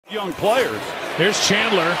young players. Here's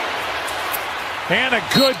Chandler. And a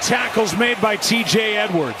good tackle's made by T.J.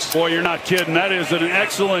 Edwards. Boy, you're not kidding. That is an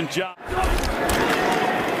excellent job.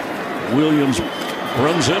 Williams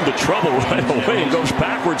runs into trouble right away and goes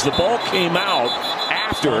backwards. The ball came out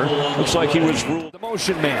after. Looks like he was ruled. The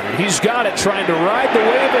motion man. He's got it, trying to ride the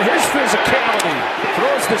wave of his physicality.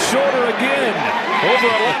 Throws the shoulder again. Over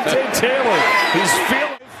Alontae Taylor. He's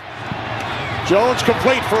feeling. Jones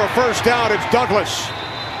complete for a first down. It's Douglas.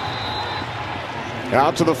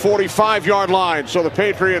 Out to the 45-yard line. So the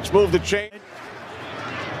Patriots move the chain.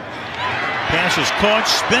 Pass is caught,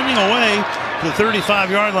 spinning away to the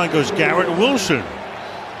 35-yard line goes Garrett Wilson.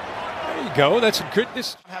 There you go. That's a good.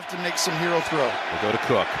 Have to make some hero throw. We'll go to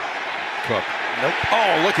Cook. Cook. Nope.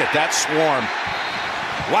 Oh, look at that swarm.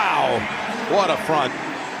 Wow. What a front.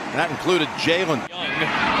 And that included Jalen Young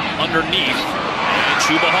underneath. And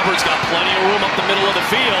Chuba Hubbard's got plenty of room up the middle of the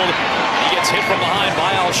field. He gets hit from behind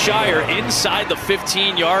by Alshire inside the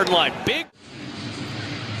 15-yard line. Big.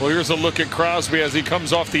 Well, here's a look at Crosby as he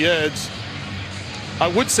comes off the edge. I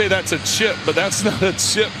would say that's a chip, but that's not a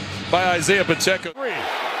chip by Isaiah Pacheco.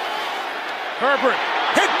 Herbert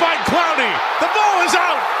hit by Clowney. The ball is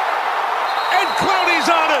out. And Clowney's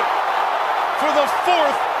on it for the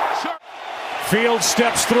fourth. Fields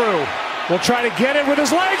steps through. Will try to get it with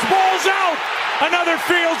his legs. Ball's out. Another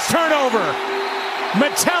Fields turnover.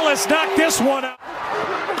 Metellus knocked this one out.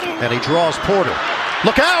 And he draws Porter.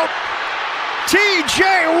 Look out!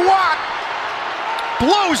 T.J. Watt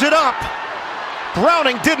blows it up.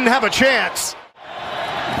 Browning didn't have a chance.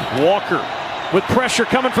 Walker with pressure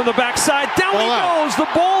coming from the backside. Down he goes. The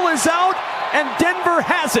ball is out, and Denver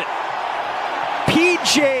has it.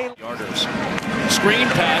 P.J. Yarders. Screen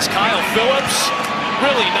pass, Kyle Phillips.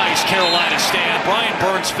 Really nice Carolina stand. Brian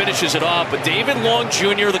Burns finishes it off, but David Long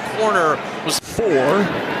Jr., the corner, was 4.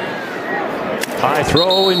 High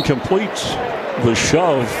throw, incomplete. The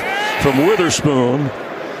shove from Witherspoon.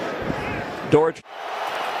 Dortch.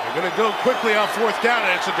 They're going to go quickly on fourth down,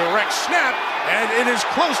 and it's a direct snap, and it is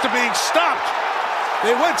close to being stopped.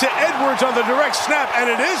 They went to Edwards on the direct snap, and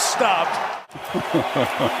it is stopped.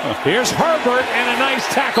 Here's Herbert, and a nice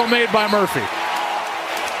tackle made by Murphy.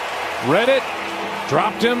 Read it,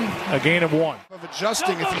 dropped him, a gain of 1. Of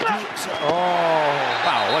adjusting if you do.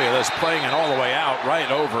 wow, look at this, playing it all the way out,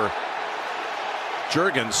 right over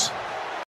Juergens.